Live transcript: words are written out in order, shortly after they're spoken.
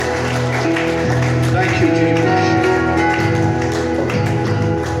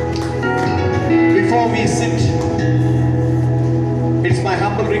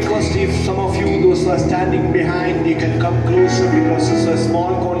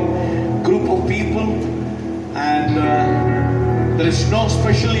is no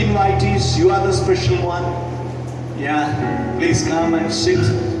special invitees. You are the special one. Yeah, please come and sit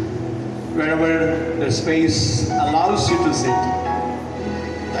wherever the space allows you to sit.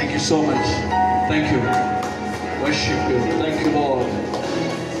 Thank you so much. Thank you. Worship you. Thank you, Lord.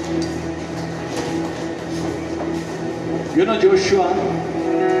 You know, Joshua,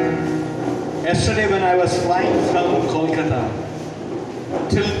 yesterday when I was flying from Kolkata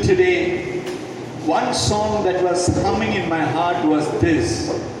till today, one song that was humming in my heart was this: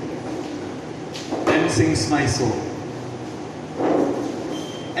 "Then sings my soul."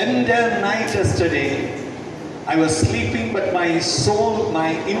 And the night yesterday, I was sleeping, but my soul, my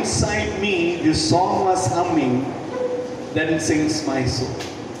inside me, this song was humming, "Then sings my soul."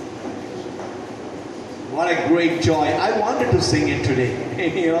 What a great joy. I wanted to sing it today.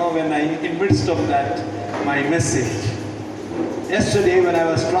 You know, when in midst of that, my message. Yesterday when I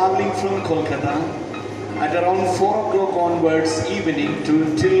was traveling from Kolkata, at around 4 o'clock onwards evening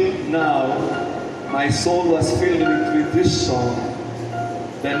till now, my soul was filled with this song,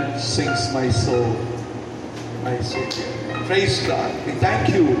 "Then sings my soul, my Savior." Praise God. We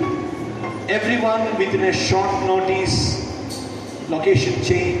thank you. Everyone within a short notice, location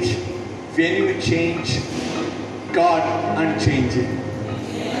change, venue change, God unchanging.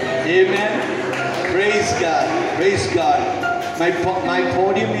 Amen. Praise God. Praise God. My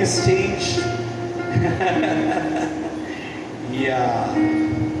podium is changed. Yeah.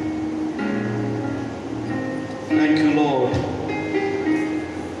 Thank you, Lord.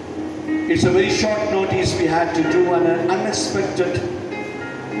 It's a very short notice we had to do, and unexpected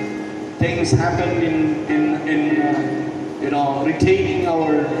things happened in retaining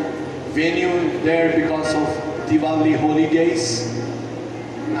our venue there because of Diwali holidays.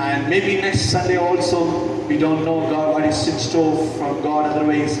 And maybe next Sunday also, we don't know God what is in store from God.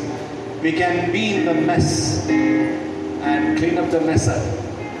 Otherwise, we can be in the mess and clean up the mess up,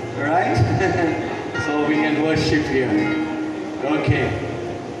 right? So we can worship here. Okay,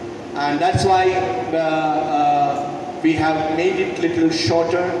 and that's why we have made it little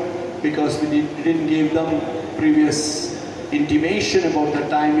shorter, because we didn't give them previous intimation about the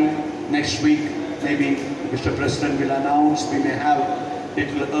timing. Next week, maybe Mr. President will announce we may have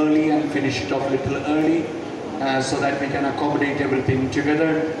little early and finish it off little early, so that we can accommodate everything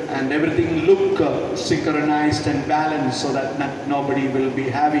together and everything look synchronized and balanced, so that nobody will be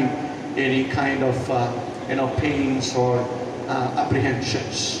having any kind of pains or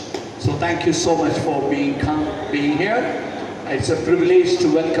apprehensions. So thank you so much for being here. It's a privilege to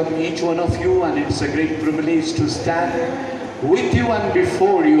welcome each one of you, and it's a great privilege to stand with you and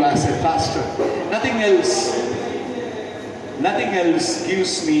before you as a pastor. Nothing else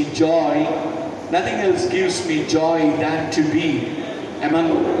gives me joy. Nothing else gives me joy than to be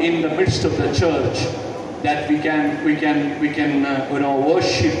in the midst of the church, that we can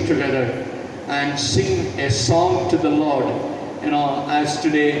worship together and sing a song to the Lord. As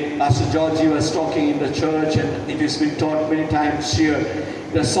today Pastor Georgie was talking in the church, and it has been taught many times here,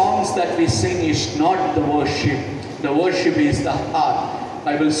 the songs that we sing is not the worship. The worship is the heart.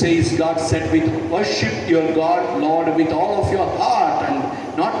 Bible says, God said, worship your God, Lord, with all of your heart,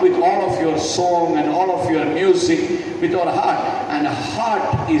 and not with all of your song and all of your music, with our heart. And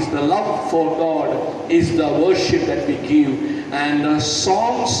heart is the love for God, is the worship that we give. And the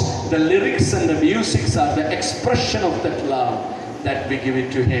songs, the lyrics and the music are the expression of that love that we give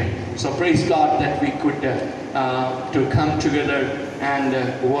it to Him. So praise God that we could to come together and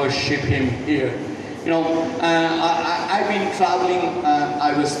worship Him here. I've been traveling.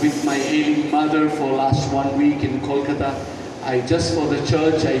 I was with my ailing mother for last 1 week in Kolkata. Just for the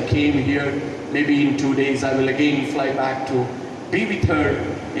church, I came here. Maybe in 2 days, I will again fly back to be with her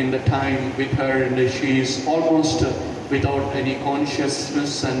in the time with her. And she is almost without any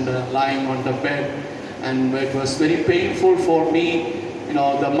consciousness and lying on the bed. And it was very painful for me.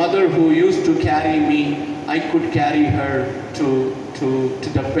 The mother who used to carry me, I could carry her to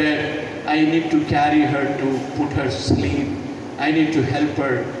the bed. I need to carry her to put her to sleep. I need to help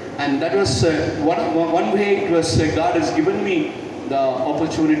her. And that was one way it was God has given me the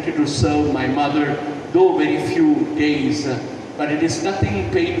opportunity to serve my mother, though very few days. But it is nothing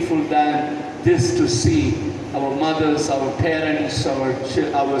painful than this, to see our mothers, our parents,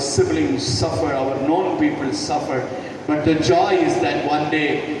 our siblings suffer, our known people suffer. But the joy is that one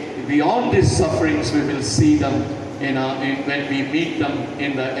day, beyond these sufferings, we will see them when we meet them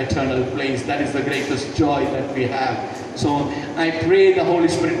in the eternal place. That is the greatest joy that we have. So I pray the Holy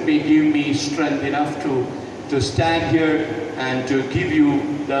Spirit may give me strength enough to stand here and to give you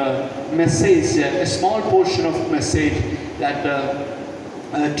the message, a small portion of message that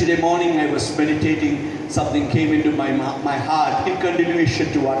Today morning I was meditating, something came into my heart in continuation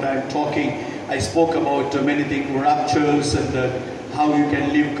to what I'm talking. I spoke about many things, raptures and how you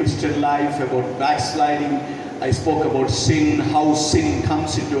can live Christian life, about backsliding. I spoke about sin, how sin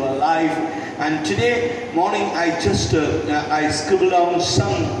comes into our life. And today morning I just I scribbled down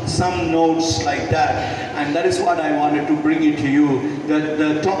some notes like that, and that is what I wanted to bring it to you.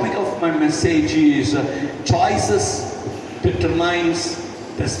 The topic of my message is choices determines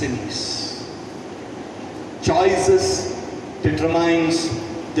destinies. Choices determines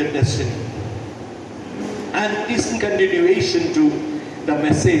the destiny. And it is in continuation to the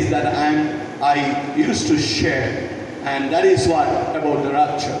message that I used to share, and that is what about the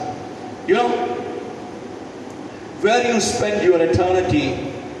rapture. You know, where you spend your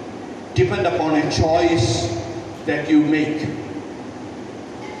eternity depend upon a choice that you make.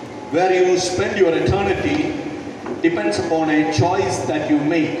 Where you spend your eternity depends upon a choice that you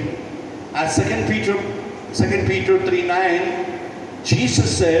make. As 2 Peter 3:9,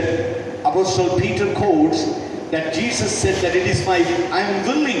 Jesus said, Apostle Peter quotes that Jesus said that I am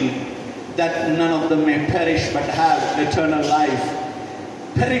willing that none of them may perish but have eternal life.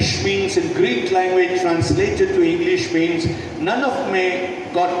 Perish means in Greek language, translated to English means none of may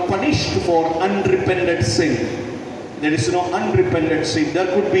got punished for unrepented sin. There is no unrepented sin. There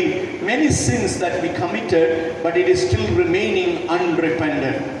could be many sins that we committed, but it is still remaining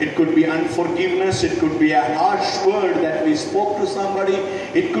unrepented. It could be unforgiveness. It could be a harsh word that we spoke to somebody.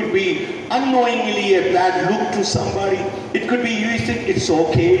 It could be unknowingly a bad look to somebody. It could be you think it's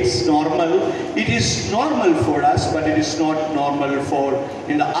okay, it's normal. It is normal for us, but it is not normal for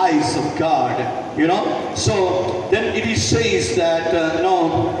in the eyes of God. You know. So then it says that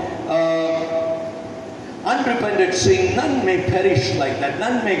unrepented sin, none may perish like that.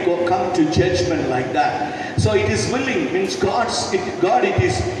 None may come to judgment like that. So it is willing, means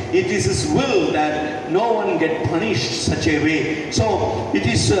it is His will that no one get punished such a way. So it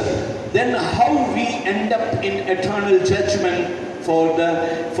is then how we end up in eternal judgment for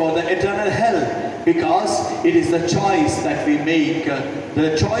the eternal hell, because it is the choice that we make.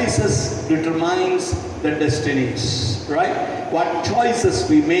 The choices determines the destinies, right? What choices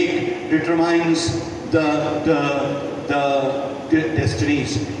we make determines the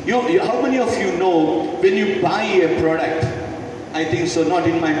destinies. How many of you know when you buy a product? I think so, not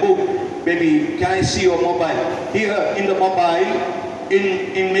in my book. Maybe can I see your mobile? Here in the mobile,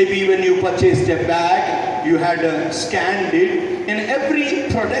 in maybe when you purchased a bag, you had scanned it. In every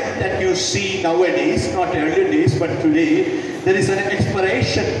product that you see nowadays, not earlier days but today, there is an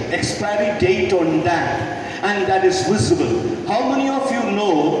expiry date on that. And that is visible. How many of you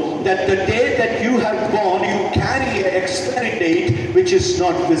know that the day that you have born, you carry an expiry date which is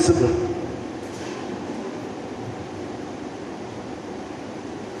not visible?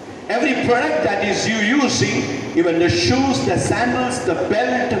 Every product that is you using, even the shoes, the sandals, the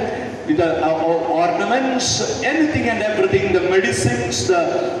belt, the ornaments, anything and everything, the medicines,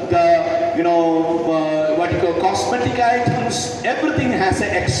 cosmetic items, everything has an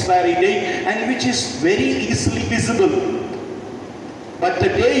expiry date, and which is very easily visible. But the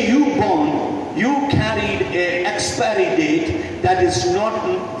day you born, you carried an expiry date that is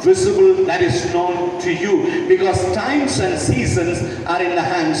not visible, that is known to you, because times and seasons are in the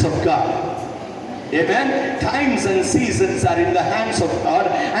hands of God. Amen. Times and seasons are in the hands of God,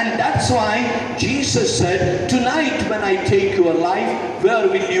 and that's why Jesus said, tonight when I take your life, where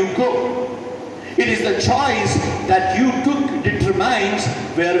will you go? It is the choice that you took determines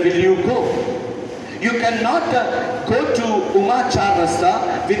where will you go. You cannot go to Umachar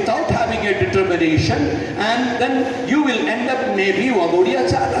Rasta without having a determination, and then you will end up maybe Wagodia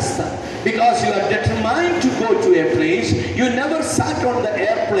Charasta. Because you are determined to go to a place. You never sat on the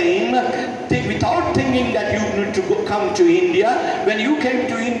airplane without thinking that you need to come to India. When you came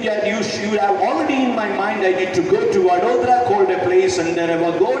to India, you have already in my mind, I need to go to Vadodara, called a place, and then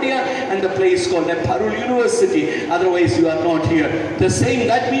Vagodia, and the place called a Parul University. Otherwise you are not here. The same,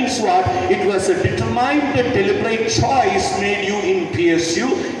 that means what? It was a determined, deliberate choice made you in PSU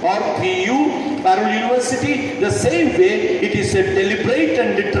or PU, Parul University. The same way, it is a deliberate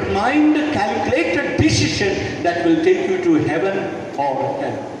and determined, calculated decision that will take you to heaven or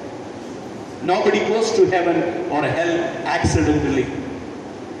hell. Nobody goes to heaven or hell accidentally.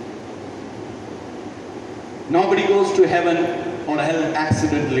 Nobody goes to heaven or hell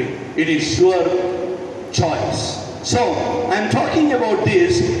accidentally. It is your choice. So, I'm talking about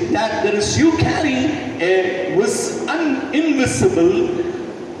this, that there is, you carry a invisible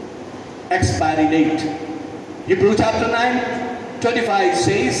expiry date. Hebrews chapter 9, 25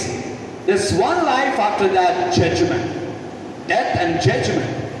 says, there's one life, after that judgment. death and judgment.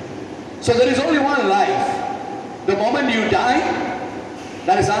 So there is only one life. The moment you die,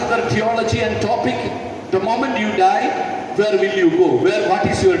 that is another theology and topic. The moment you die, where will you go? What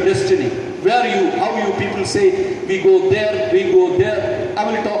is your destiny? How you people say, we go there, we go there. I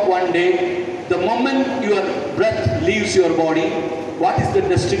will talk one day. The moment your breath leaves your body, what is the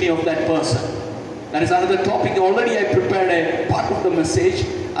destiny of that person? That is another topic. Already I prepared a part of the message.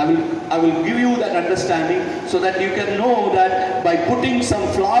 I will give you that understanding so that you can know that by putting some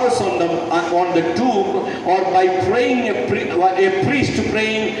flowers on the tomb, or by praying a priest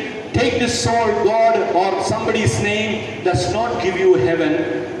praying, take this soul, God, or somebody's name, does not give you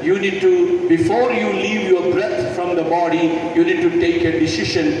heaven. You need to, before you leave your breath from the body, you need to take a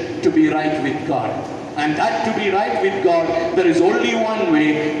decision to be right with God. And that to be right with God, there is only one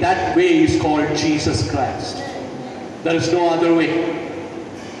way. That way is called Jesus Christ. There is no other way.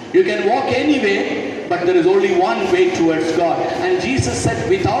 You can walk any way, but there is only one way towards God. And Jesus said,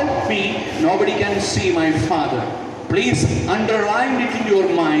 without me, nobody can see my Father. Please underline it in your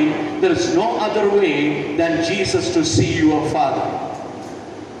mind. There is no other way than Jesus to see your Father.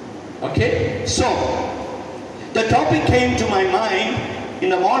 Okay? So, the topic came to my mind in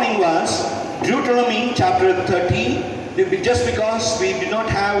the morning was Deuteronomy chapter 30. Just because we do not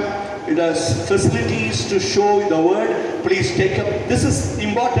have the facilities to show the word, please take up. This is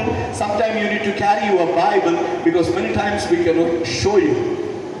important. Sometimes you need to carry your Bible, because many times we cannot show you.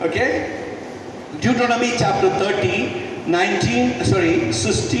 Okay? Deuteronomy chapter 30,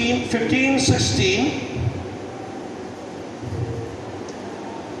 15, 16.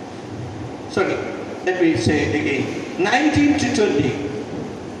 Sorry, let me say it again. 19 to 20.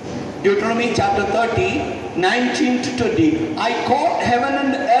 Deuteronomy chapter 30, 19 to 20. I call heaven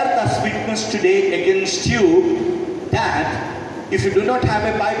and earth as witness today against you that, if you do not have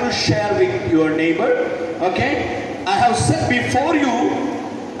a Bible, share with your neighbor. Okay? I have set before you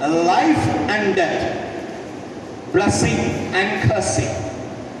life and death, blessing and cursing.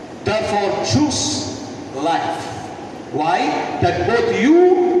 Therefore choose life. Why? That both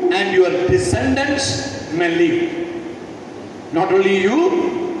you and your descendants may live. Not only you,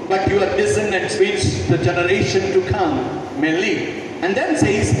 but your descendants, means the generation to come, may live. And then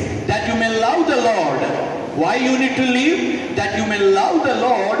says that you may love the Lord. Why you need to live? That you may love the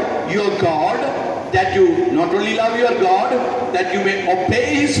Lord your God, that you not only love your God, that you may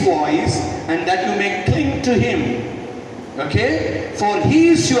obey His voice, and that you may cling to Him. Okay? For He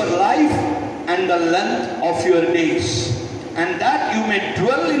is your life and the length of your days, and that you may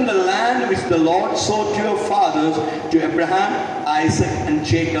dwell in the land which the Lord swore to your fathers, to Abraham, Isaac, and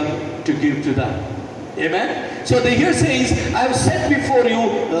Jacob, to give to them. Amen? So here says, I have set before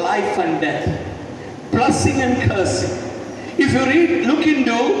you life and death, blessing and cursing. If you look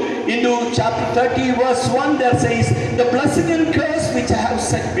into chapter 30, verse 1, there says, the blessing and curse which I have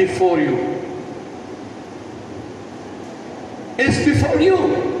set before you. It is before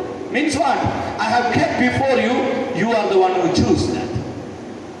you. Means what? I have kept before you, you are the one who choose that.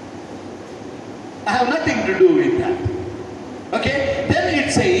 I have nothing to do with that. Okay? Then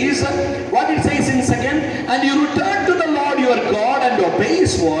it says, what it says in second, and you return to the Lord your God and obey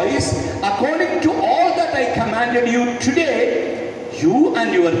His voice, according to all that I commanded you today, you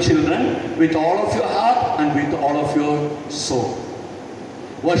and your children, with all of your heart and with all of your soul.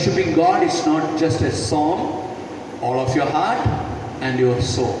 Worshipping God is not just a song, all of your heart and your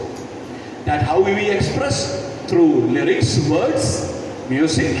soul. That how we express? Through lyrics, words,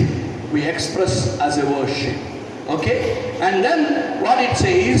 music, we express as a worship. Okay? And then what it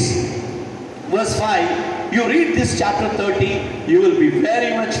says, verse 5, you read this chapter 30, you will be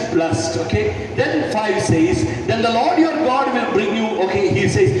very much blessed. Okay? Then 5 says, then the Lord your God will bring you, okay, He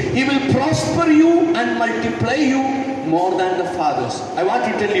says, He will prosper you and multiply you more than the fathers. I want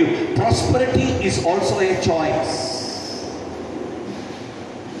to tell you, prosperity is also a choice.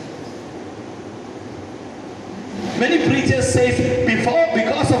 Many preachers say,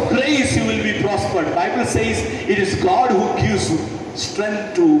 because of grace you will be prospered. Bible says it is God who gives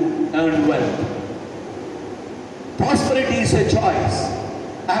strength to earn wealth. Prosperity is a choice.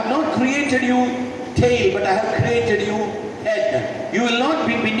 I have not created you tail, but I have created you head. You will not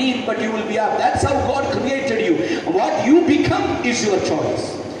be beneath, but you will be up. That's how God created you. What you become is your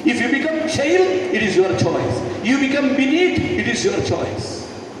choice. If you become tail, it is your choice. You become beneath, it is your choice.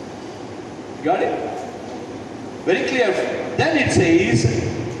 Got it? Very clear. Then it says,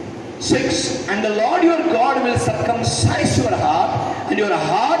 6, and the Lord your God will circumcise your heart and your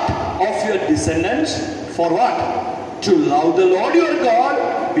heart of your descendants. For what? To love the Lord your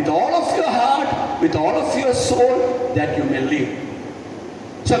God with all of your heart, with all of your soul, that you may live.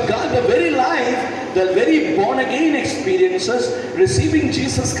 So God, the very life the very born again experiences, receiving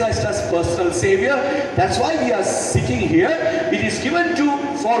Jesus Christ as personal Savior. That's why we are sitting here. It is given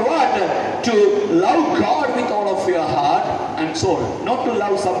to, for what? To love God with all of your heart and soul, not to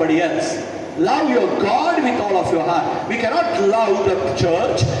love somebody else. Love your God with all of your heart. We cannot love the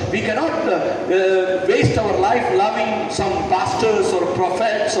church. We cannot waste our life loving some pastors or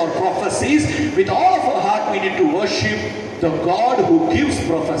prophets or prophecies. With all of our heart, we need to worship the God who gives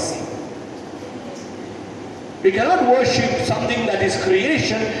prophecy. We cannot worship something that is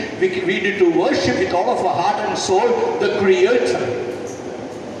creation. We need to worship with all of our heart and soul the Creator.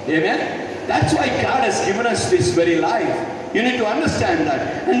 Amen? That's why God has given us this very life. You need to understand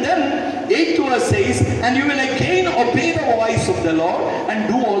that. And then 8th verse says, and you will again obey the voice of the Lord and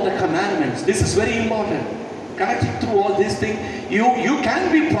do all the commandments. This is very important. Connected through all these things, you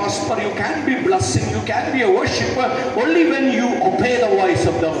can be prosper, you can be blessing, you can be a worshipper only when you obey the voice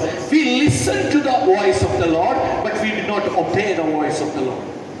of the Lord. We listen to the voice of the Lord, but we do not obey the voice of the Lord.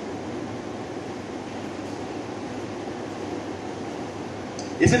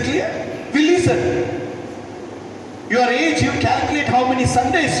 Is it clear? We listen. Your age, you calculate how many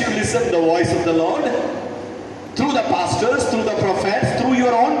Sundays you listen to the voice of the Lord. Through the pastors, through the prophets, through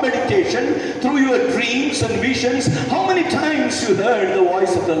your own meditation, through your dreams and visions. How many times you heard the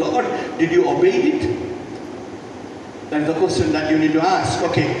voice of the Lord? Did you obey it? That's the question that you need to ask.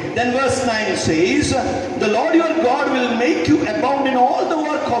 Okay. Then verse 9 says, the Lord your God will make you abound in all the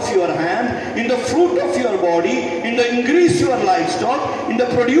work of your hand, in the fruit of your body, in the increase your livestock, in the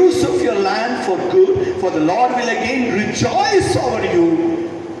produce of your land for good. For the Lord will again rejoice over you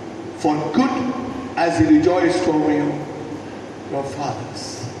for good, as He rejoiced over you, your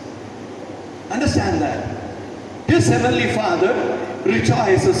fathers. Understand that. This Heavenly Father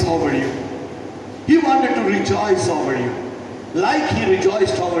rejoices over you. He wanted to rejoice over you, like He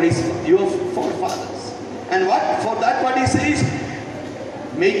rejoiced over your forefathers. And what? For that what He says,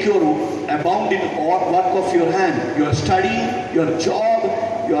 make your abound in all work of your hand. Your study, your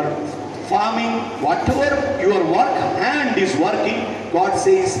job, your farming, whatever your work hand is working, God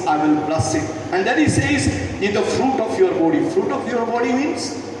says, I will bless it. And then He says, in the fruit of your body. Fruit of your body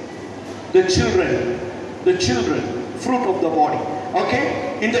means the children, fruit of the body.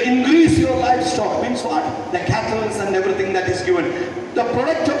 Okay? In the increase your livestock means what? The cattle and everything that is given. The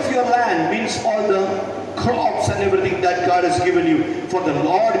product of your land means all the crops and everything that God has given you. For the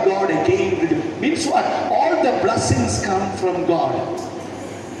Lord God again means what? All the blessings come from God.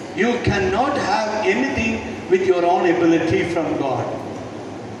 You cannot have anything with your own ability from God.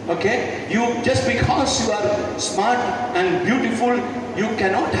 Okay? You just because you are smart and beautiful, you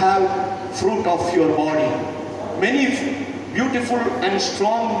cannot have fruit of your body. Many beautiful and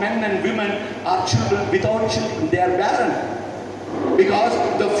strong men and women are children without children. They are barren. Because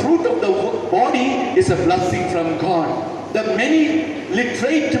the fruit of the body is a blessing from God. The many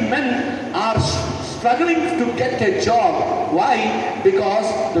literate men are struggling to get a job. Why?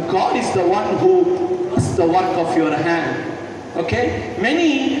 Because the God is the one who does the work of your hand. Okay?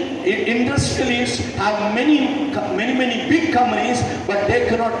 Many industrialists have many big companies, but they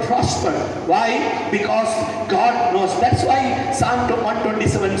cannot prosper. Why? Because God knows. That's why Psalm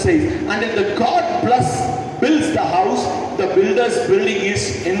 127 says, and if the God builds the house, the builder's building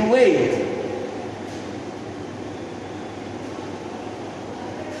is in vain.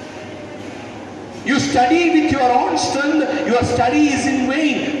 You study with your own strength, your study is in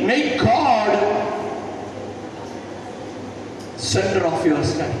vain. Make God center of your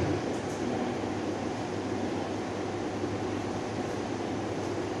study.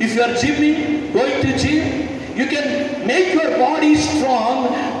 If you are gymming, going to gym, you can make your body strong,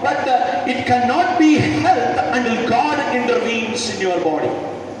 but it cannot be health until God intervenes in your body,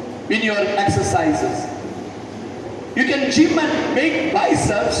 in your exercises. You can gym and make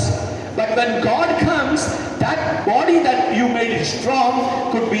biceps, but when God comes, that body that you made it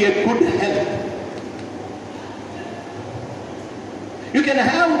strong could be a good health. You can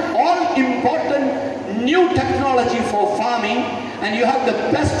have all important new technology for farming, and you have the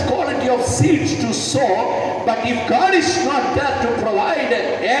best quality of seeds to sow, but if God is not there to provide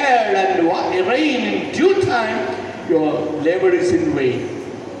air and rain in due time, your labor is in vain.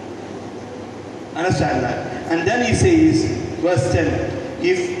 Understand that? And then He says, verse 10,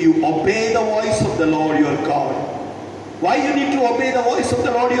 if you obey the voice of the Lord your God. Why you need to obey the voice of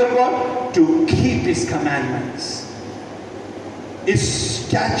the Lord your God? To keep His commandments, His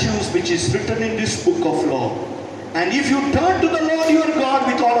statutes which is written in this book of law. And if you turn to the Lord your God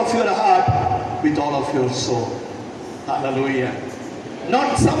with all of your heart, with all of your soul. Hallelujah.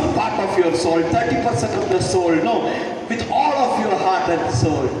 Not some part of your soul, 30% of the soul. No. With all of your heart and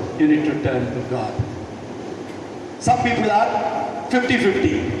soul, you need to turn to God. Some people are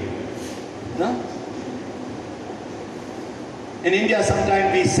 50-50. No? In India,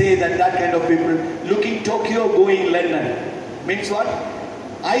 sometimes we say that kind of people, looking Tokyo, going London. Means what?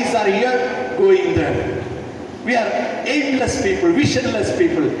 Eyes are here, going there. We are aimless people, visionless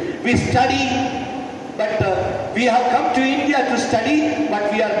people. We study, but we have come to India to study,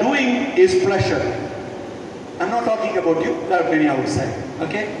 what we are doing is pleasure. I'm not talking about you, there are many outside.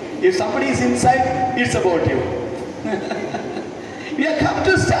 Okay? If somebody is inside, it's about you. We have come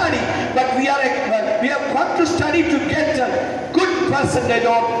to study, but we have come to study to get a good percentage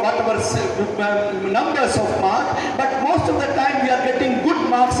or whatever numbers of mark, but most of the time we are getting good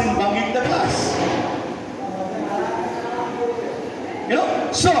marks in bunking the class. You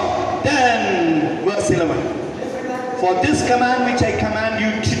know, so then verse 11. For this command which I command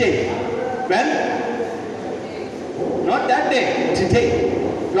you today. When? Not that day, today.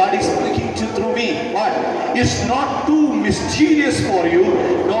 God is speaking through me. What? It's not too mysterious for you,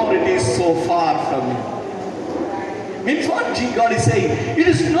 nor it is so far from you. Means what God is saying? It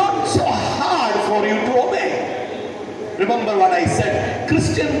is not so hard for you to obey. Remember what I said.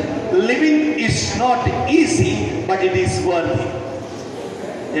 Christian living is not easy, but it is worthy.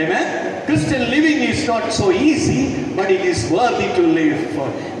 Amen? Christian living is not so easy, but it is worthy to live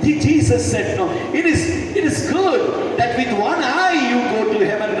for. Jesus said, no, it is good that with one eye you go to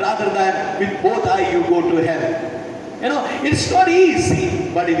heaven rather than with both eyes you go to heaven. You know, it's not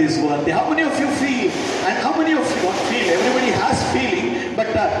easy, but it is worthy. How many of you feel, and how many of you don't feel, everybody has feeling,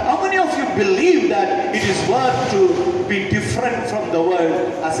 but how many of you believe that it is worth to be different from the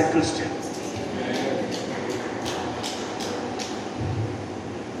world as a Christian?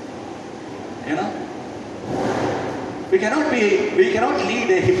 You know, we cannot lead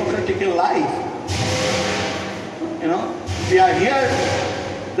a hypocritical life. You know, we are here,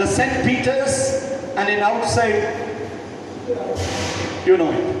 the St. Peter's, and in outside, you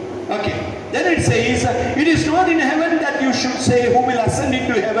know it. Okay. Then it says, it is not in heaven that you should say who will ascend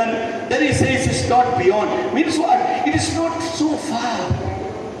into heaven. Then it says it's not beyond. Means what? It is not so far.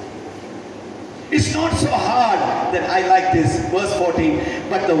 It's not so hard. Then I like this, verse 14.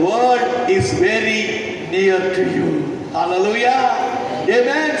 But the word is very near to you. Hallelujah.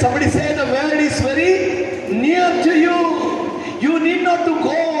 Amen. Somebody say the word is very near to you. You need not to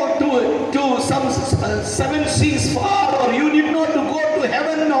go to some 7 seas far, or you need not to go to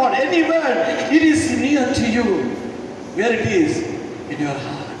heaven or anywhere. It is near to you. Where it is? In your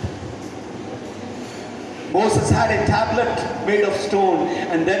heart. Moses had a tablet made of stone,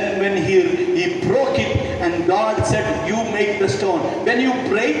 and then when he broke it, and God said, you make the stone. When you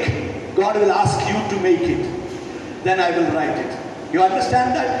break, God will ask you to make it. Then I will write it. You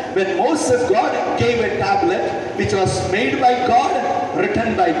understand that? When Moses, God gave a tablet which was made by God,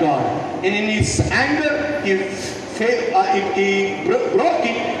 written by God. And in his anger, he broke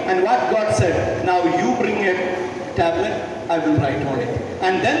it, and what God said, now you bring a tablet, I will write on it.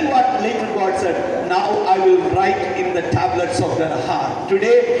 And then what later God said, now I will write in the tablets of their heart.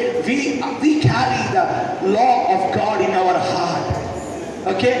 Today, we carry the law of God in our heart.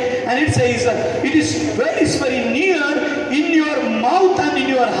 Okay, and it says it is very near in your mouth and in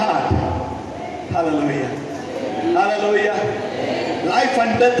your heart. Hallelujah. Hallelujah. Life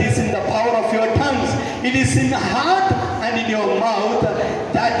and death is in the power of your tongues. It is in the heart and in your mouth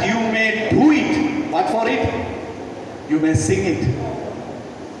that you may do it. What for it? You may sing it.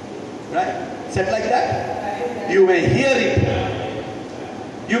 Right? Said like that? You may hear it.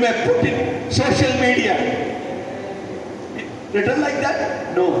 You may put it social media. Written like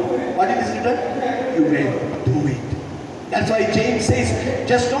that? No. What it is written? You may do it. That's why James says,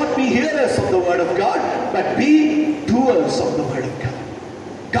 just not be hearers of the word of God, but be doers of the word of God.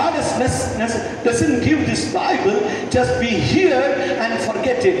 God doesn't give this Bible, just be here and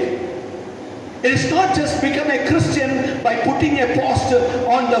forget it. It is not just become a Christian by putting a post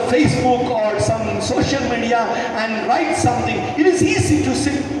on the Facebook or some social media and write something. It is easy to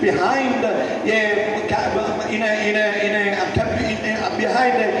sit behind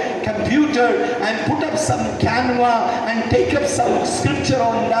behind a computer and put up some Canva and take up some scripture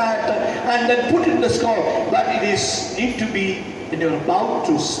on that and then put it in the score. But it is need to be in your mouth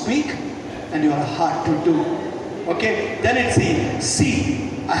to speak and your heart to do. Okay, then it says, see,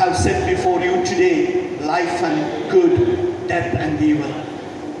 I have set before you today life and good, death and evil.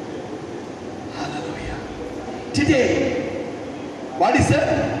 Hallelujah. Today, what is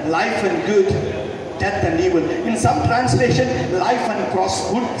that? Life and good, death and evil. In some translation, life and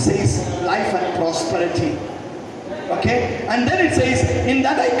good says life and prosperity. Okay, and then it says, in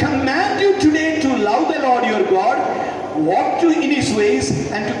that I command you today to love the Lord your God walk in his ways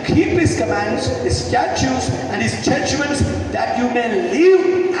and to keep his commands, his statutes and his judgments, that you may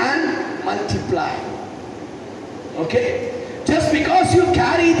live and multiply. Okay? Just because you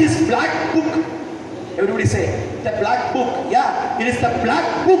carry this black book, everybody say, the black book. Yeah, it is the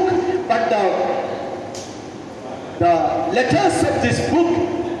black book, but the letters of this book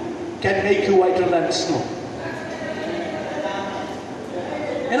can make you whiter than snow.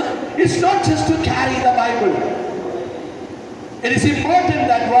 You know, it's not just to carry the Bible. It is important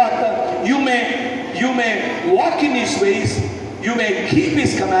that what you may walk in his ways, you may keep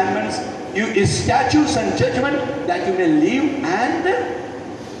his commandments, his statutes and judgment, that you may live and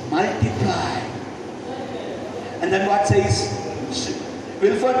multiply. And then what says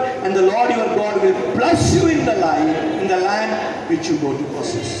Wilford? And the Lord your God will bless you in the land which you go to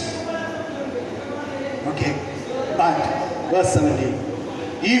possess. Okay, but verse 17.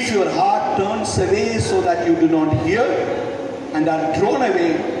 If your heart turns away so that you do not hear, and are drawn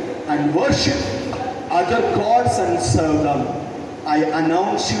away and worship other gods and serve them, I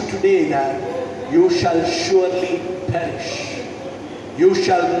announce you today that you shall surely perish. You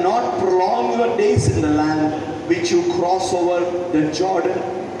shall not prolong your days in the land which you cross over the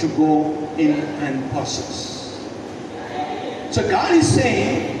Jordan to go in and possess. So God is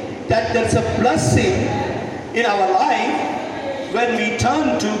saying that there's a blessing in our life when we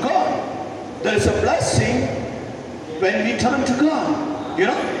turn to God. There is a blessing when we turn to God. You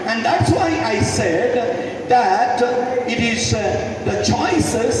know, and that's why I said that it is the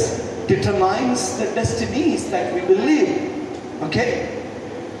choices determines the destinies that we will live. Okay?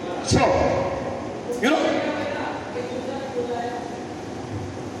 So, you know,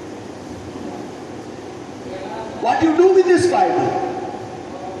 what you do with this Bible?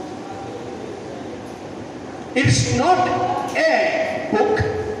 It's not a book,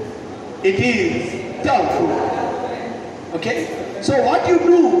 it is the book. Okay? So what you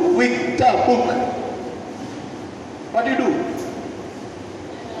do with the book? What do you do?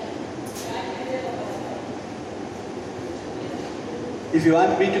 If you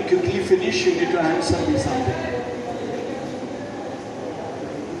want me to quickly finish, you need to answer me something.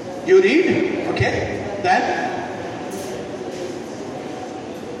 You read, okay? Then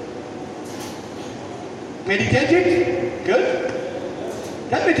meditate it. Good.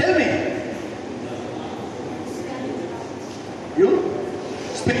 Tell me. You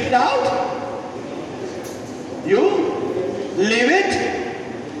speak it out. You live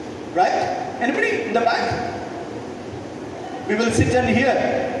it. Right? Anybody in the back? We will sit and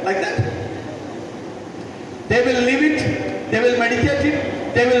hear like that. They will live it. They will meditate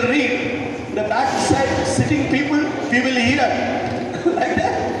it. They will read. The back side sitting people, we will hear like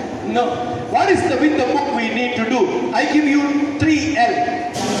that. No. What is with the book we need to do? I give you 3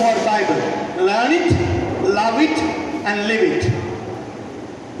 L for Bible. Learn it, love it, and live it.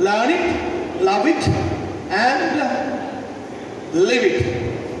 Learn it, love it, and live it.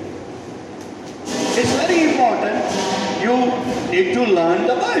 It's very important. You need to learn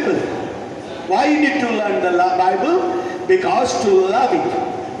the Bible. Why you need to learn the Bible? Because to love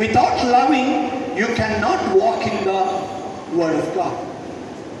it. Without loving, you cannot walk in the Word of God.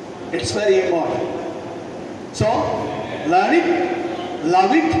 It's very important. So, learn it,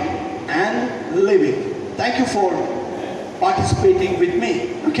 love it, and live it. Thank you for participating with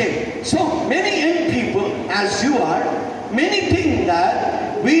me. Okay, so many young people, as you are, many think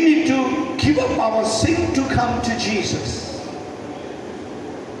that we need to give up our sin to come to Jesus.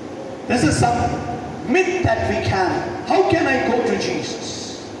 This is some myth that we can. How can I go to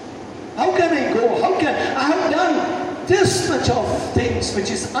Jesus? How can I go? I have done this much of things which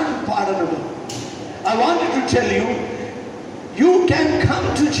is unpardonable. I wanted to tell you, you can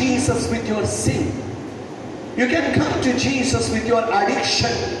come to Jesus with your sin. You can come to Jesus with your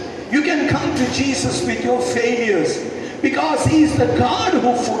addiction. You can come to Jesus with your failures. Because He is the God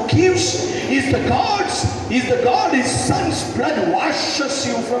who forgives. He is the God, His Son's blood washes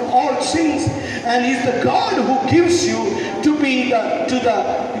you from all sins. And He is the God who gives you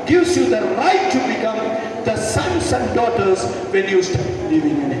gives you the right to become the sons and daughters when you start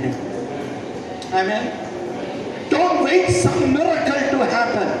living in Him. Amen. Don't wait some miracle to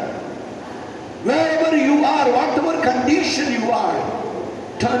happen. Wherever you are, whatever condition you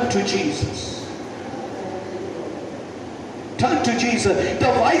are, turn to Jesus. Turn to Jesus. The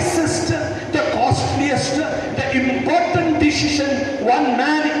wisest, the costliest, the important decision one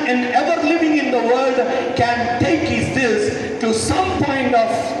man ever living in the world can take is this: to some point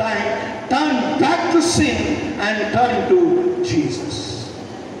of time, turn back to sin and turn to Jesus.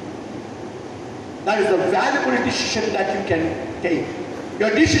 That is the valuable decision that you can take. Your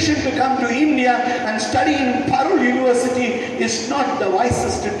decision to come to India and study in Parul University is not the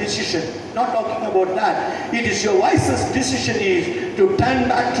wisest decision. Not talking about that. It is your wisest decision is to turn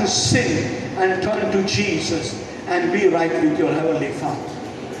back to sin and turn to Jesus and be right with your Heavenly Father.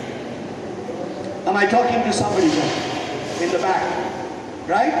 Am I talking to somebody there in the back?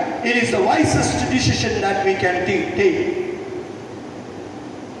 Right? It is the wisest decision that we can take.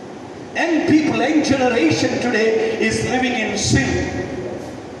 Young people, young generation today is living in sin.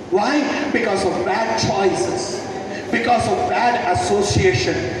 Why? Because of bad choices, because of bad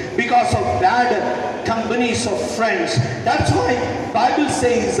association, because of bad companies of friends. That's why Bible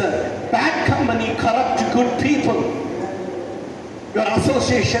says bad company corrupt good people. Your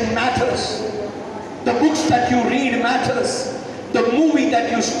association matters. The books that you read matters. The movie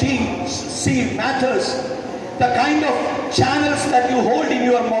that you see matters. The kind of channels that you hold in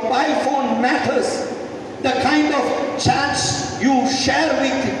your mobile phone matters. The kind of chats you share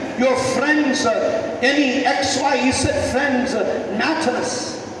with your friends, any XYZ friends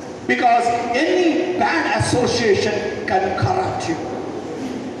matters. Because any bad association can corrupt you.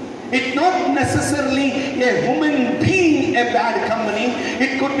 It's not necessarily a human being a bad company.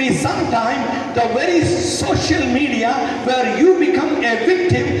 It could be sometime the very social media where you become a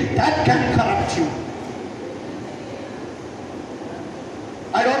victim that can corrupt you.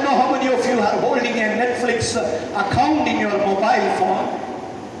 I don't know how many of you are holding a Netflix account in your mobile phone.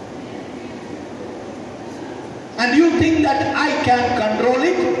 And you think that I can control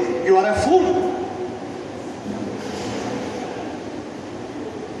it? You are a fool.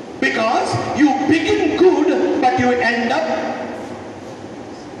 Because you begin good, but you end up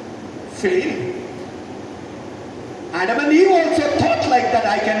failing. Adam and Eve also thought like that.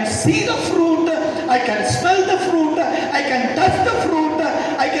 I can see the fruit, I can smell the fruit, I can touch the fruit,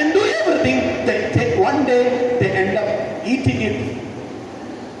 I can do everything. One day they end up eating it.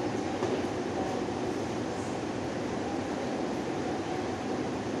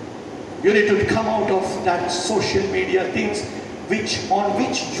 You need to come out of that social media things on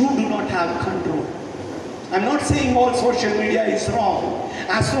which you do not have control. I'm not saying all social media is wrong.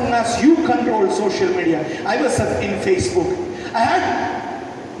 As long as you control social media. I was in Facebook. I had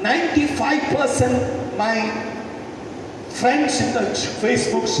 95% my friends in the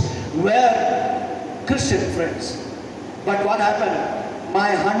Facebooks were Christian friends. But what happened?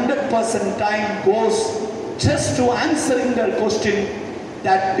 My 100% time goes just to answering their question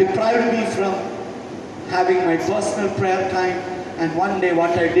that deprived me from having my personal prayer time. And one day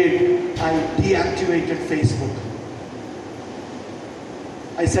what I did, I deactivated Facebook.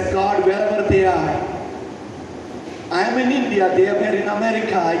 I said, God, wherever they are, I am in India, they are in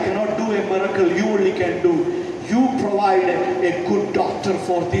America, I cannot do a miracle, you only can do. You provide a good doctor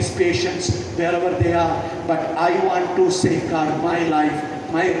for these patients wherever they are, but I want to safeguard my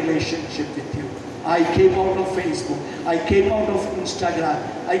life, my relationship with you. I came out of Facebook, I came out of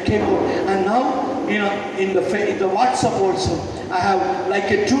Instagram, I came out, and now, you know, in the WhatsApp also, I have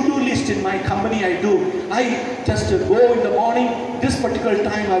like a to-do list in my company I do. I just go in the morning, this particular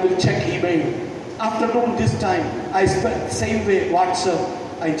time I will check email. Afternoon, this time, I spend same way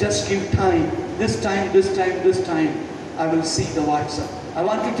WhatsApp. I just give time, this time, I will see the WhatsApp. I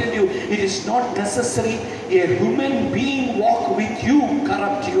want to tell you, it is not necessary a human being walk with you,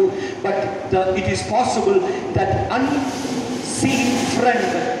 corrupt you, but it is possible that unseen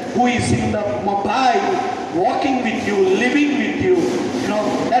friend who is in the mobile, walking with you, living with you. You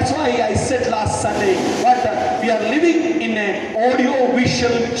know, that's why I said last Sunday, we are living in an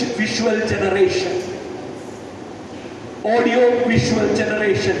audio-visual generation. Audio-visual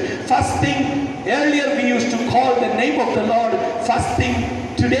generation. First thing, earlier we used to call the name of the Lord. First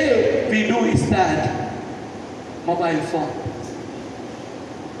thing today we do is that mobile phone.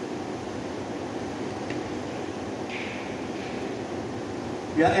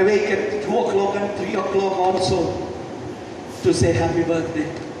 We are awake at 2 o'clock and 3 o'clock also to say happy birthday.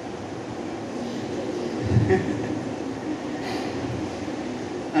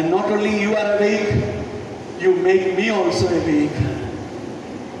 And not only you are awake, you make me also awake.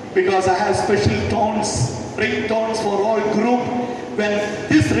 Because I have special tones, ringtones for all group. When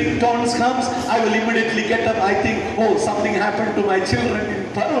this ringtones comes, I will immediately get up. I think, oh, something happened to my children in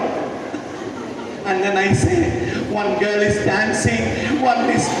Parul. And then I say, one girl is dancing, one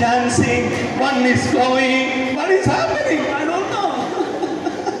is dancing, one is going. What is happening? I don't know.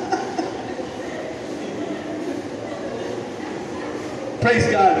 Praise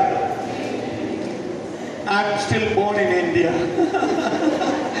God. I'm still born in India.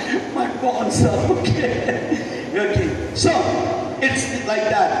 My bones are okay. Okay. So, it's like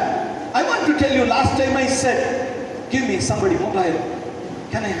that. I want to tell you, last time I said, give me somebody mobile.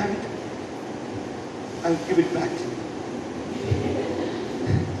 Can I have it? I'll give it back to you.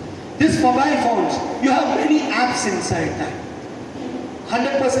 This mobile phones, you have many apps inside that.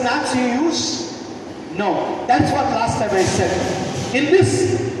 100% apps you use? No. That's what last time I said. In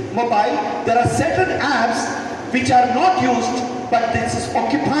this mobile, there are certain apps which are not used, but this is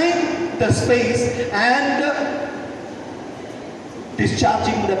occupying the space and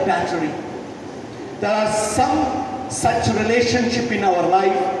discharging the battery. There are some such relationship in our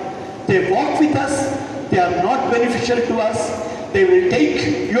life. They walk with us, they are not beneficial to us. They will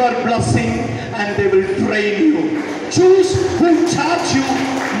take your blessing and they will drain you. Choose who charge you,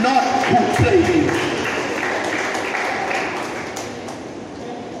 not who drain you.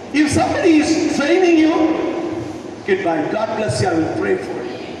 If somebody is draining you, goodbye. God bless you. I will pray for you.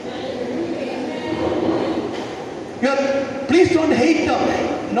 Please don't hate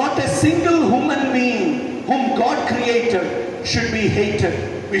them. Not a single human being whom God created should be hated.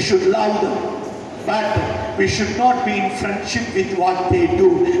 We should love them. But we should not be in friendship with what they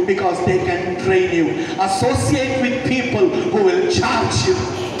do, because they can drain you. Associate with people who will charge you.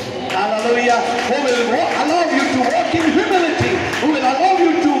 Hallelujah. Who will allow you to walk in humility. Who will allow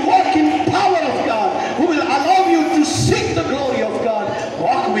you to walk in power of God. Who will allow you to seek the glory of God.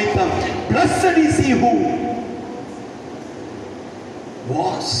 Walk with them. Blessed is he who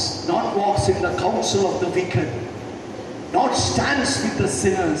not walks in the counsel of the wicked, not stands with the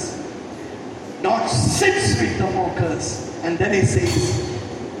sinners, not sits with the mockers. And then he says,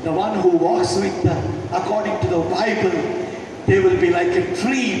 the one who walks with them, according to the Bible, they will be like a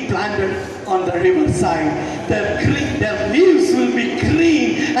tree planted on the riverside. Their leaves will be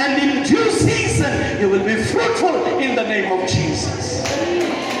green, and in due season you will be fruitful in the name of Jesus.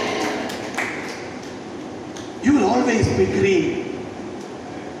 You will always be green.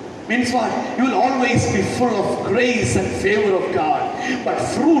 Means what? You will always be full of grace and favor of God. But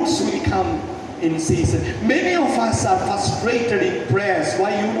fruits will come in season. Many of us are frustrated in prayers.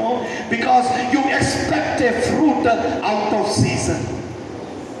 Why, you know? Because you expect a fruit out of season.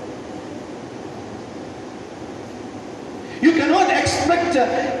 You cannot expect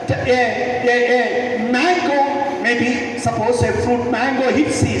a mango, maybe suppose a fruit mango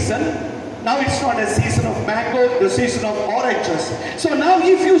hit season. Now it's not a season of mango, the season of oranges. So now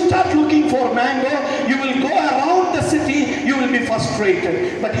if you start looking for mango, you will go around the city, you will be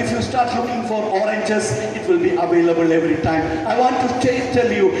frustrated. But if you start looking for oranges, it will be available every time. I want to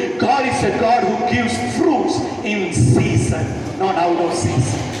tell you, God is a God who gives fruits in season, not out of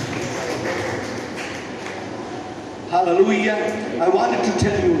season. Hallelujah. I wanted to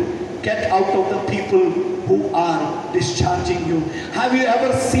tell you, get out of the people who are discharging you. Have you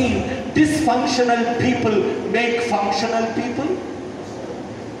ever seen dysfunctional people make functional people?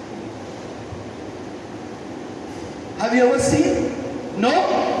 Have you ever seen? No?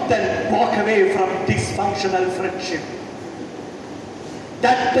 Then walk away from dysfunctional friendship.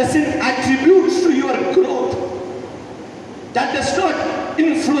 That doesn't attribute to your growth. That does not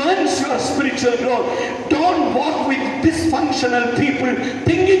influence your spiritual growth. Don't walk with dysfunctional people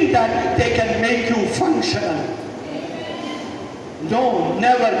thinking that they can make you functional. No,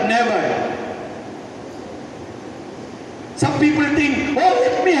 never, never. Some people think, oh,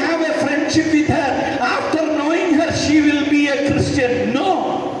 let me have a friendship with her. After knowing her, she will be a Christian.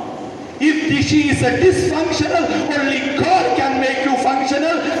 No. If she is a dysfunctional, only God can make you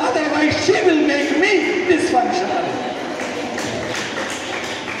functional. Otherwise, she will make me dysfunctional.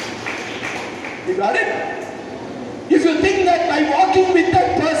 You got it? If you think that by walking with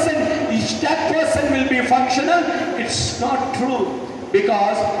that person will be functional, it's not true.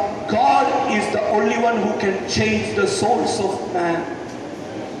 Because God is the only one who can change the souls of man.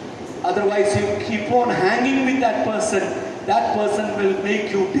 Otherwise, you keep on hanging with that person will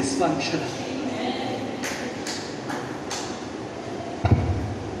make you dysfunctional.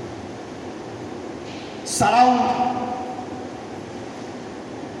 Surround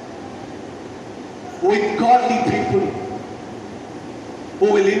with godly people who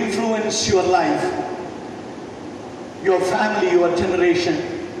will influence your life, your family, your generation.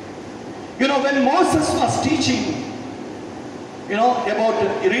 You know, when Moses was teaching, about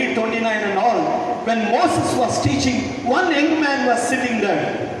read 29 and all, when Moses was teaching, one young man was sitting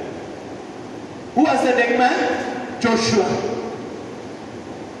there. Who was that young man? Joshua.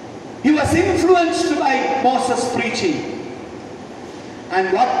 He was influenced by Moses' preaching.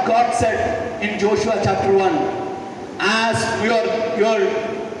 And what God said in Joshua chapter 1, as your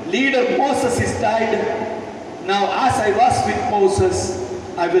leader Moses is died, now as I was with Moses,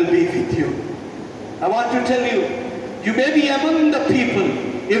 I will be with you. I want to tell you, you may be among the people.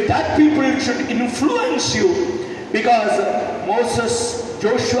 If that people should influence you, Because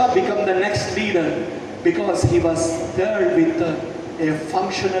Joshua became the next leader because he was there with a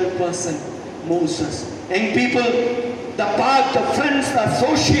functional person, Moses. Young people, the path, the friends, the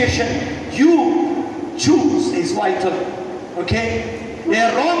association you choose is vital. Okay?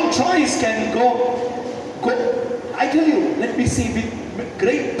 A wrong choice can go. I tell you, let me see, with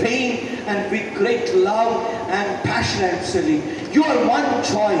great pain and with great love and passion actually. You are one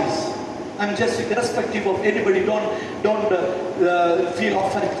choice. I'm just irrespective of anybody, don't feel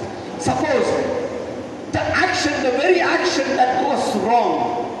offended. Suppose the very action that goes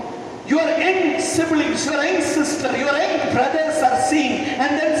wrong, your young siblings, your young sister, your young brothers are seeing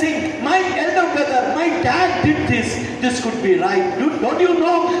and then saying, my elder brother, my dad did this could be right. Don't you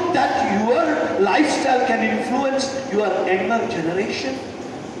know that your lifestyle can influence your younger generation?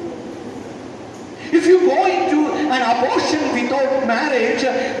 If you go into an abortion without marriage,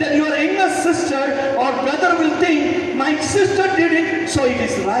 then your younger sister or brother will think, my sister did it, so it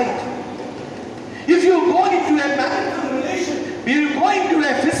is right. If you go into a marital relationship, if you go into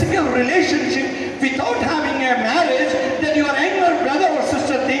a physical relationship without having a marriage, then your younger brother or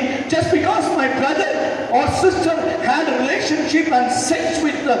sister think, just because my brother or sister had a relationship and sex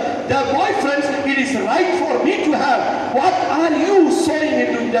with their boyfriends, it is right for me to have. What are you sowing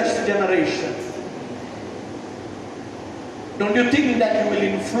into this generation? Don't you think that you will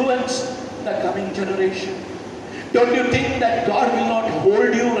influence the coming generation? Don't you think that God will not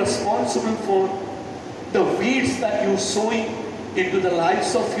hold you responsible for the weeds that you sowing into the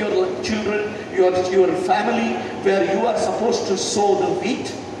lives of your children, your family, where you are supposed to sow the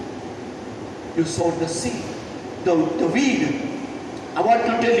wheat? You sowed the seed, the weed. I want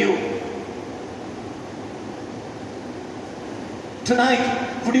to tell you,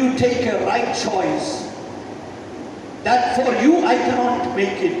 tonight, would you take a right choice? That for you I cannot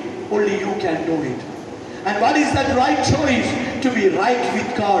make it, only you can do it. And what is that right choice? To be right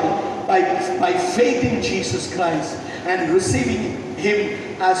with God by faith in Jesus Christ and receiving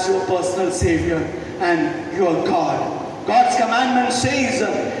Him as your personal Savior and your God. God's commandment says,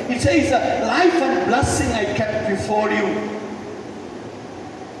 it says, life and blessing I kept before you.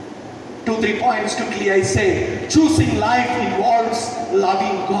 2-3 points quickly I say. Choosing life involves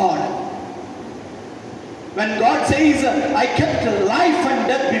loving God. When God says, I kept life and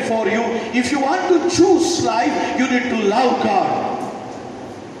death before you, if you want to choose life, you need to love God.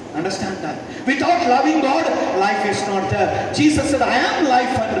 Understand that. Without loving God, life is not there. Jesus said, I am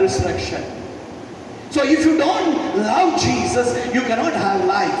life and resurrection. So if you don't love Jesus, you cannot have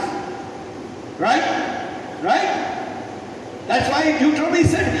life. Right? Right? That's why Deuteronomy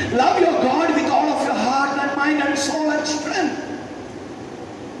said, love your God with all of your heart and mind and soul and strength.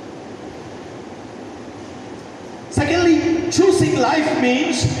 Secondly, choosing life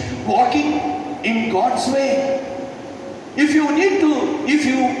means walking in God's way. If you need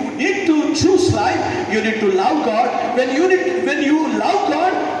to choose life, you need to love God. When you love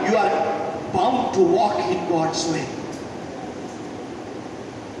God, you are bound to walk in God's way.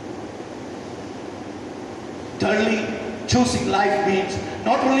 Thirdly, choosing life means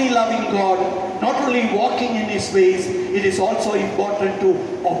not only loving God, not only walking in His ways, it is also important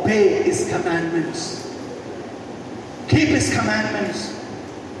to obey His commandments. Keep His commandments.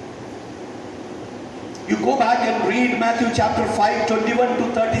 You go back and read Matthew chapter 5, 21 to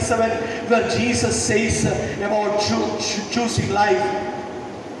 37, where Jesus says about choosing life.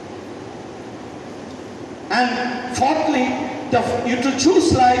 And fourthly, to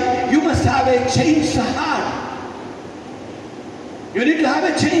choose life, you must have a changed heart. You need to have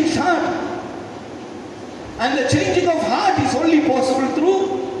a changed heart. And the changing of heart is only possible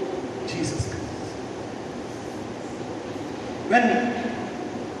through Jesus Christ. When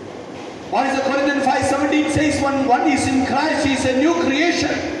 1 Corinthians 5:17 says, when one is in Christ, he is a new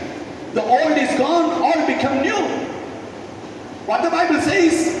creation. The old is gone, all become new. What the Bible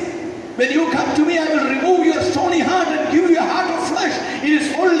says, when you come to me, I will remove your stony heart and give you a heart of flesh. It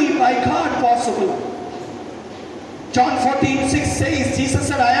is only by God possible. John 14:6 says, Jesus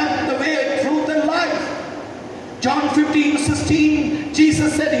said, I am the way, truth and life. John 15:16,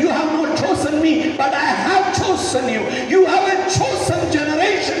 Jesus said, you have not chosen me, but I have chosen you. You have a chosen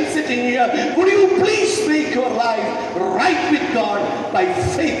generation sitting here. Would you please make your life right with God by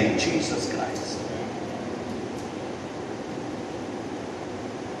faith in Jesus Christ?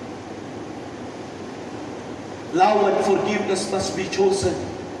 Love and forgiveness must be chosen.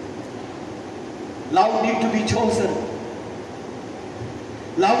 Love needs to be chosen.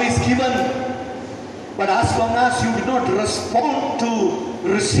 Love is given. But as long as you do not respond to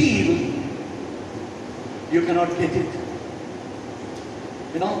receive, you cannot get it.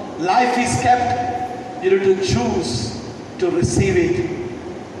 You know, life is kept You need to choose to receive it.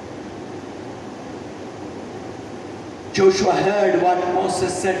 Joshua heard what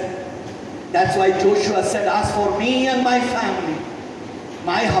Moses said. That's why Joshua said, as for me and my family,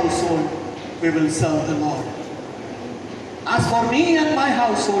 my household, we will serve the Lord. As for me and my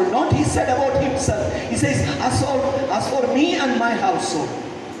household, not he said about himself. He says, as for me and my household.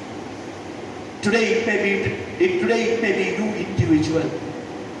 Today it may be you individual.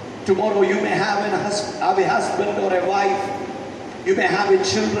 Tomorrow you may have a husband or a wife. You may have a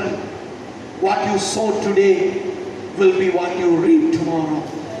children. What you sow today will be what you reap tomorrow.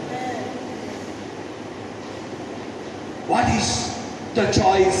 What is the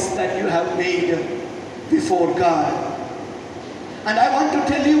choice that you have made before God? And I want to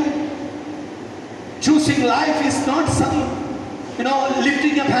tell you, choosing life is not some,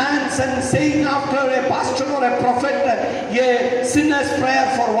 lifting up hands and saying after a pastor or a prophet a sinner's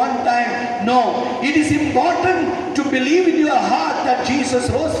prayer for one time. No, it is important to believe in your heart that Jesus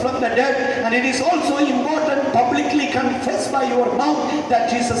rose from the dead, and it is also important publicly confess by your mouth that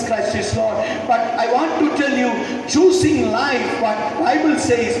Jesus Christ is Lord. But I want to tell you, choosing life, what Bible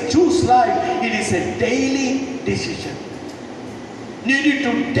says, choose life, it is a daily decision. You need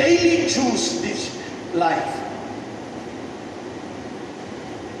to daily choose this life.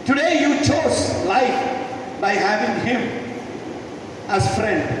 Today you chose life by having him as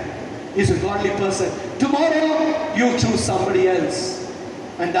friend. He's a godly person. Tomorrow you choose somebody else,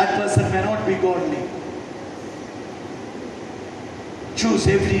 and that person may not be godly. Choose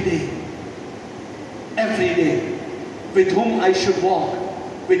every day with whom I should walk,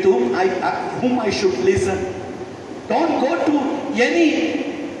 with whom I should listen. Don't go to any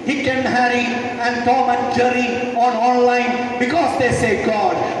Hick and Harry and Tom and Jerry on online because they say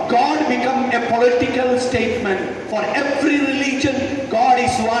God. God become a political statement. For every religion, God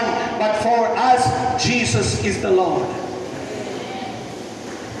is one. But for us, Jesus is the Lord.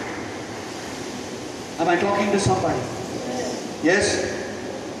 Am I talking to somebody? Yes?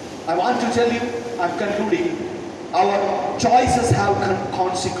 I want to tell you, I'm concluding, our choices have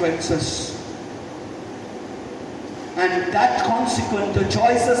consequences. And that consequence, the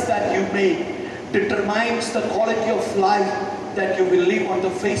choices that you make, determines the quality of life that you will live on the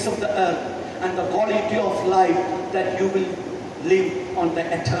face of the earth, and the quality of life that you will live on the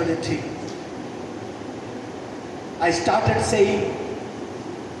eternity. I started saying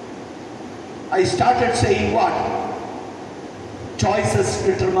what? Choices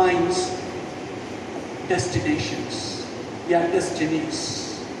determines destinations. Yeah,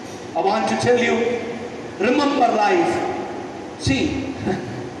 destinies. I want to tell you, remember life. See,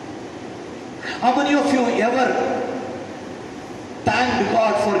 how many of you ever thanked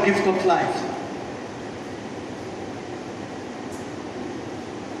God for gift of life?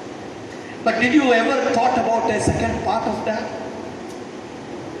 But did you ever thought about a second part of that?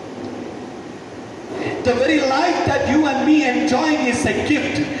 The very life that you and me enjoying is a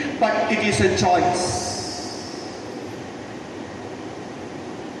gift, but it is a choice.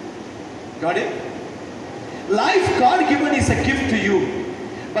 Got it? Life God given is a gift to you,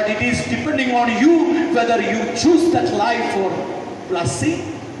 but it is depending on you whether you choose that life for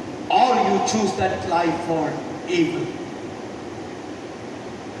blessing or you choose that life for evil.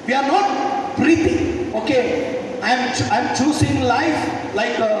 We are not breathing. Okay, I'm choosing life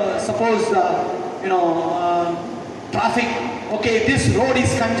like suppose traffic. Okay, this road is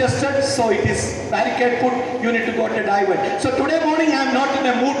congested, so it is barricade put, you need to go to divert. So today morning I am not in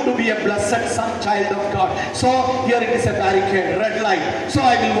a mood to be a blessed son, child of God. So here it is a barricade, red light. So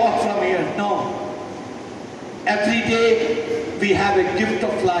I will walk from here. No. Every day we have a gift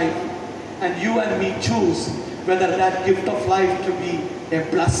of life, and you and me choose whether that gift of life to be a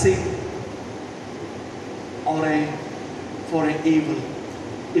blessing or for an evil.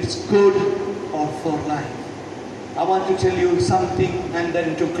 It's good or for life. I want to tell you something and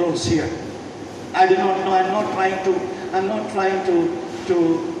then to close here. I do not know, I'm not trying to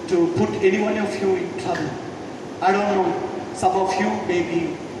put any one of you in trouble. I don't know, some of you may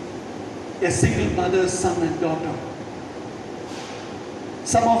be a single mother's son and daughter.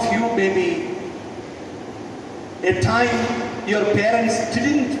 Some of you may be a time your parents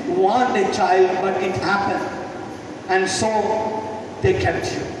didn't want a child, but it happened, and so they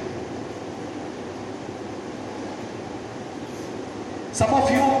kept you. Some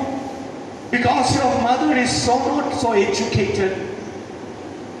of you, because your mother is not so educated,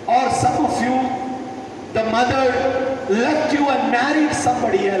 or some of you, the mother left you and married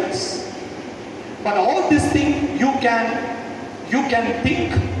somebody else. But all these things you can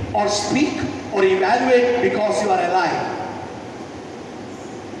think or speak or evaluate because you are alive.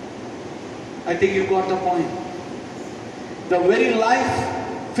 I think you got the point. The very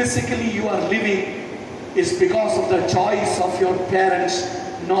life physically you are living is because of the choice of your parents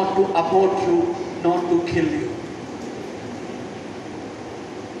not to abort you, not to kill you.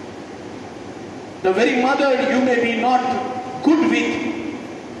 The very mother you may be not good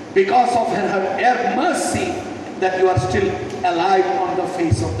with, because of her mercy, that you are still alive on the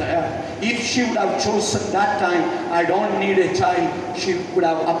face of the earth. If she would have chosen that time, I don't need a child, she would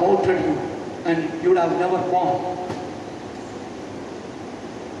have aborted you and you would have never born.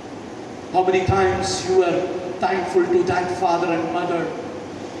 How many times you were thankful to that father and mother?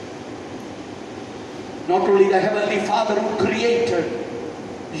 Not only the Heavenly Father who created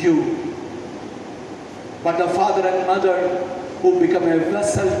you, but the father and mother who become a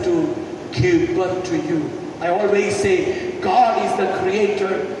vessel to give birth to you. I always say God is the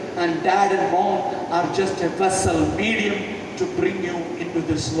creator and dad and mom are just a vessel, medium to bring you into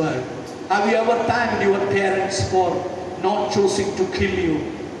this world. Have you ever thanked your parents for not choosing to kill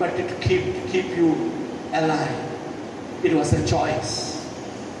you, but to keep you alive? It was a choice.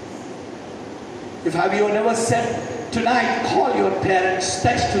 Have you never said, tonight call your parents,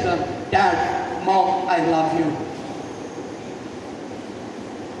 text to them, Dad, Mom, I love you.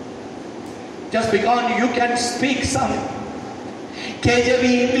 Just because you can speak some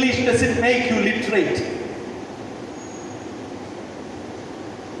KJV English doesn't make you literate.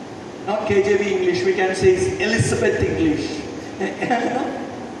 Not KJV English, we can say it's Elizabeth English.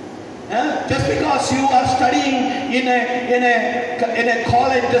 Just because you are studying in a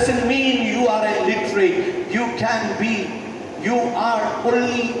college doesn't mean you are a literate. You are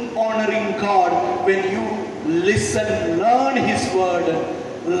only honoring God when you listen, learn His word,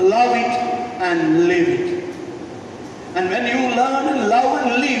 love it and live it. And when you learn and love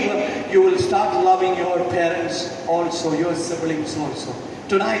and live, you will start loving your parents also, your siblings also.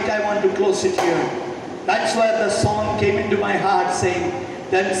 Tonight I want to close it here. That's where the song came into my heart saying,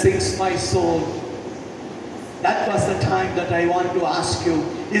 then sings my soul. That was the time that I want to ask you,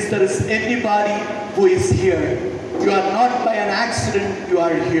 is there anybody who is here? You are not by an accident, you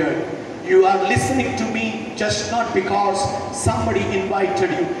are here. You are listening to me just not because somebody invited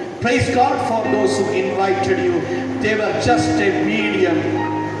you. Praise God for those who invited you. They were just a medium.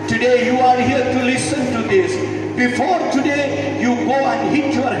 Today you are here to listen to this. Before today you go and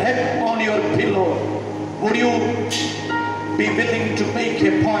hit your head on your pillow, would you be willing to make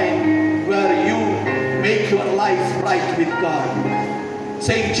a point where you make your life right with God?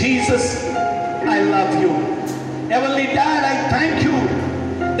 Saying, Jesus, I love you. Heavenly Dad, I thank you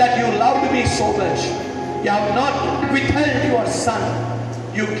that you loved me so much. You have not withheld your son.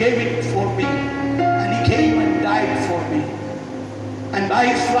 You gave it for me. And He came and died for me. And by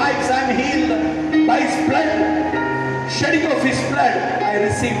His stripes I am healed. By His blood, shedding of His blood, I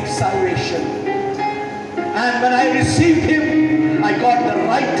received salvation. And when I received Him, I got the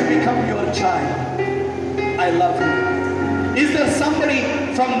right to become your child. I love you. Is there somebody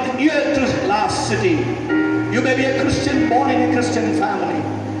from here to last city? You may be a Christian born in a Christian family.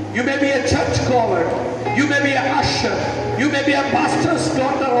 You may be a churchgoer. You may be an usher. You may be a pastor's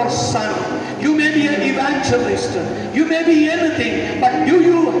daughter or son. You may be an evangelist. You may be anything. But do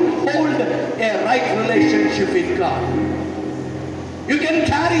you hold a right relationship with God? You can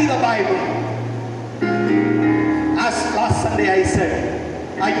carry the Bible. As last Sunday I said,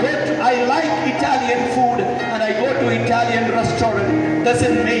 I like Italian food and I go to Italian restaurant.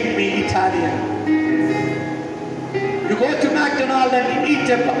 Doesn't make me Italian. You go to McDonald's and eat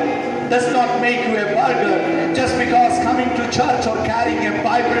does not make you a burger. Just because coming to church or carrying a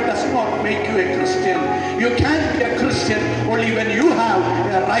Bible does not make you a Christian. You can't be a Christian only when you have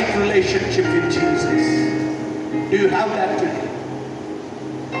a right relationship with Jesus. Do you have that today?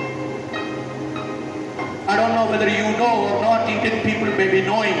 I don't know whether you know or not, Indian people may be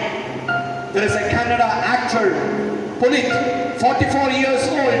knowing. There is a Kannada actor, Punit, 44 years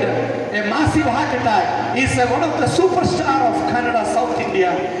old, a massive heart attack. He is one of the superstars of Kannada, South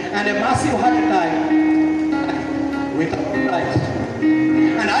India, and a massive heart attack without Christ.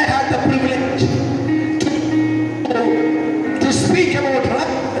 And I had the privilege to speak about right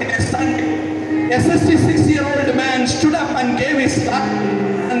on a Sunday. A 66-year-old man stood up and gave his life,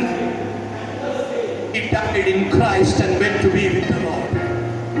 and he died in Christ and went to be with the Lord.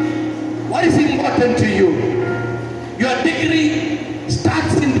 What is important to you? Your degree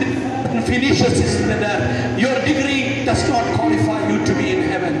starts in the and finishes in the earth. Your degree does not qualify you to be in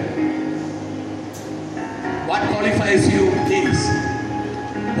heaven. What qualifies you is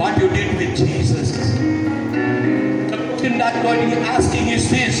what you did with Jesus. The question that God is asking is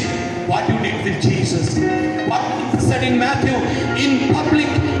this: what you did with Jesus. What He said in Matthew, in public,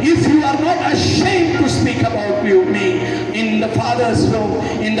 if you are not ashamed Father's room,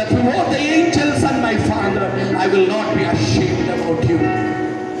 in the before the angels and my Father, I will not be ashamed about you.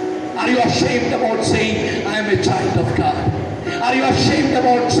 Are you ashamed about saying, I am a child of God? Are you ashamed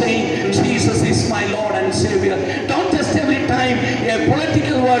about saying, Jesus is my Lord and Savior? Don't just every time a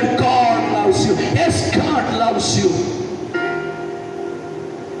political word, God loves you. Yes, God loves you.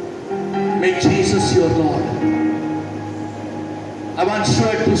 Make Jesus your Lord. I want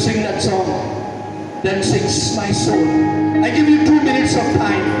Stuart to sing that song. Then sings my soul. I give you 2 minutes of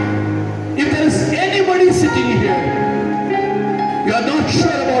time. If there is anybody sitting here, you are not sure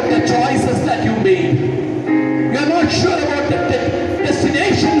about the choices that you made, you are not sure about the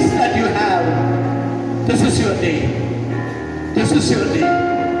destinations that you have, this is your day. This is your day.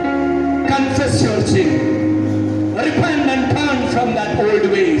 Confess your sin. Repent and turn from that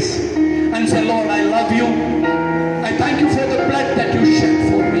old ways and say, Lord, I love you. I thank you for the blood that you shed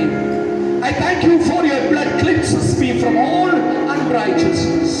for me. I thank you for your blood cleanses me from all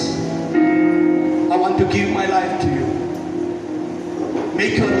unrighteousness. I want to give my life to you.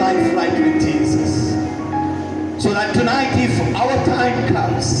 Make your life right with Jesus. So that tonight, if our time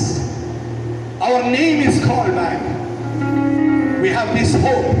comes, our name is called back, we have this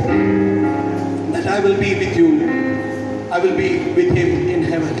hope that I will be with you. I will be with him in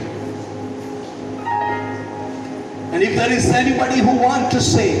heaven. And if there is anybody who wants to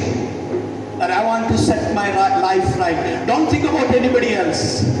say that I want to set my life right, don't think about anybody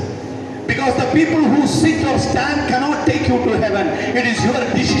else. Because the people who sit or stand cannot take you to heaven. It is your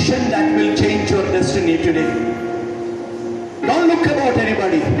decision that will change your destiny today. Don't look about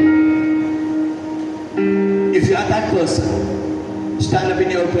anybody. If you are that person, stand up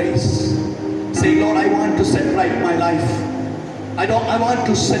in your place. Say, Lord, I want to set right my life. I want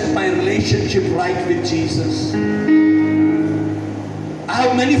to set my relationship right with Jesus. I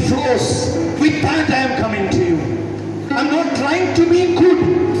have many flaws. With that I am coming to you. I'm not trying to be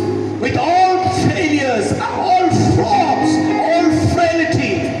good. With all failures, all flaws, all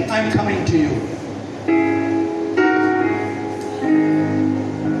frailty, I am coming to you.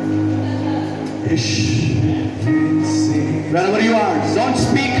 Wherever you are, don't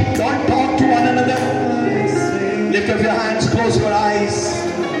speak, don't talk to one another. Lift up your hands, close your eyes,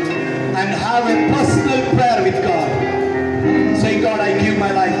 and have a personal prayer with God. Say, God, I give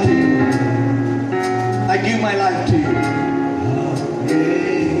my life to you. I give my life to you.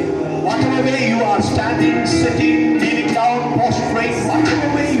 Whatever way you are, standing, sitting, kneeling down, prostrate, whatever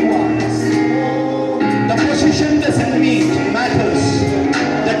way you are. The position doesn't mean matters.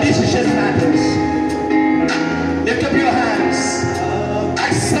 The decision matters. Lift up your hands.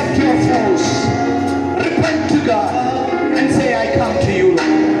 Accept your flaws. Repent to God and say, I come to you, Lord.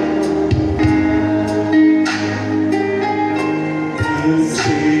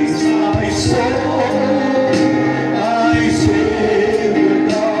 Sings my soul. I say,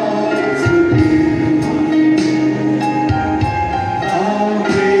 God, how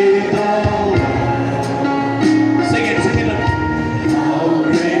great thou art. Sing it, sing it. How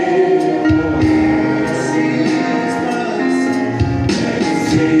great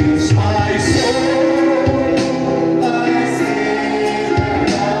sings my soul. I say,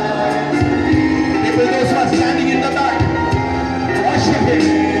 God. People, those who are standing in the back, worship him.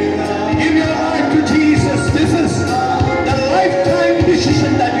 Give your life to Jesus. This is the lifetime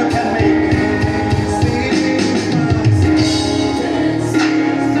decision that you can make.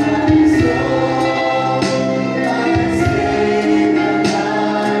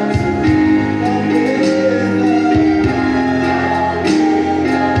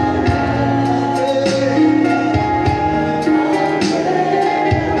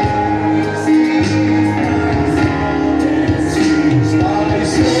 My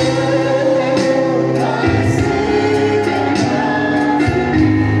soul.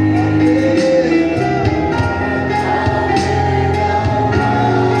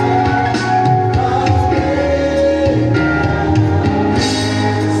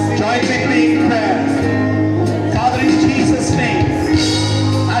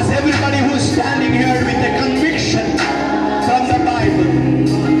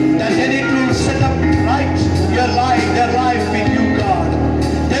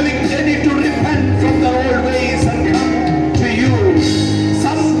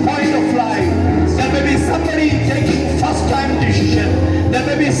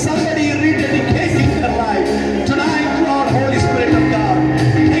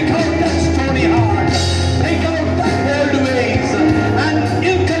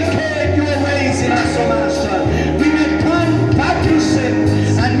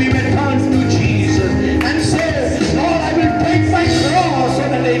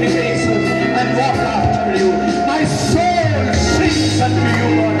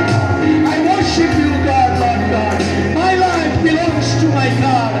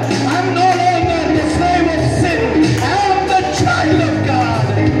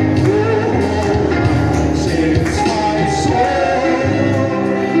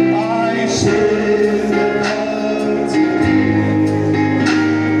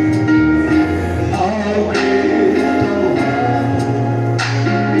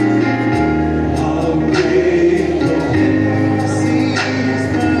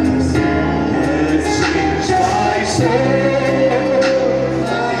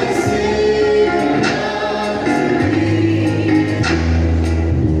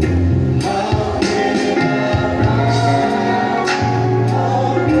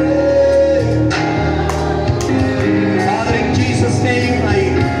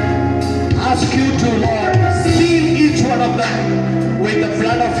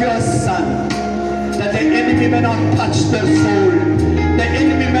 may not touch their soul. The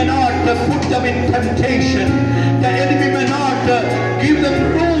enemy may not put them in temptation. The enemy may not give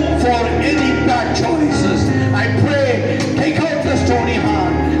them room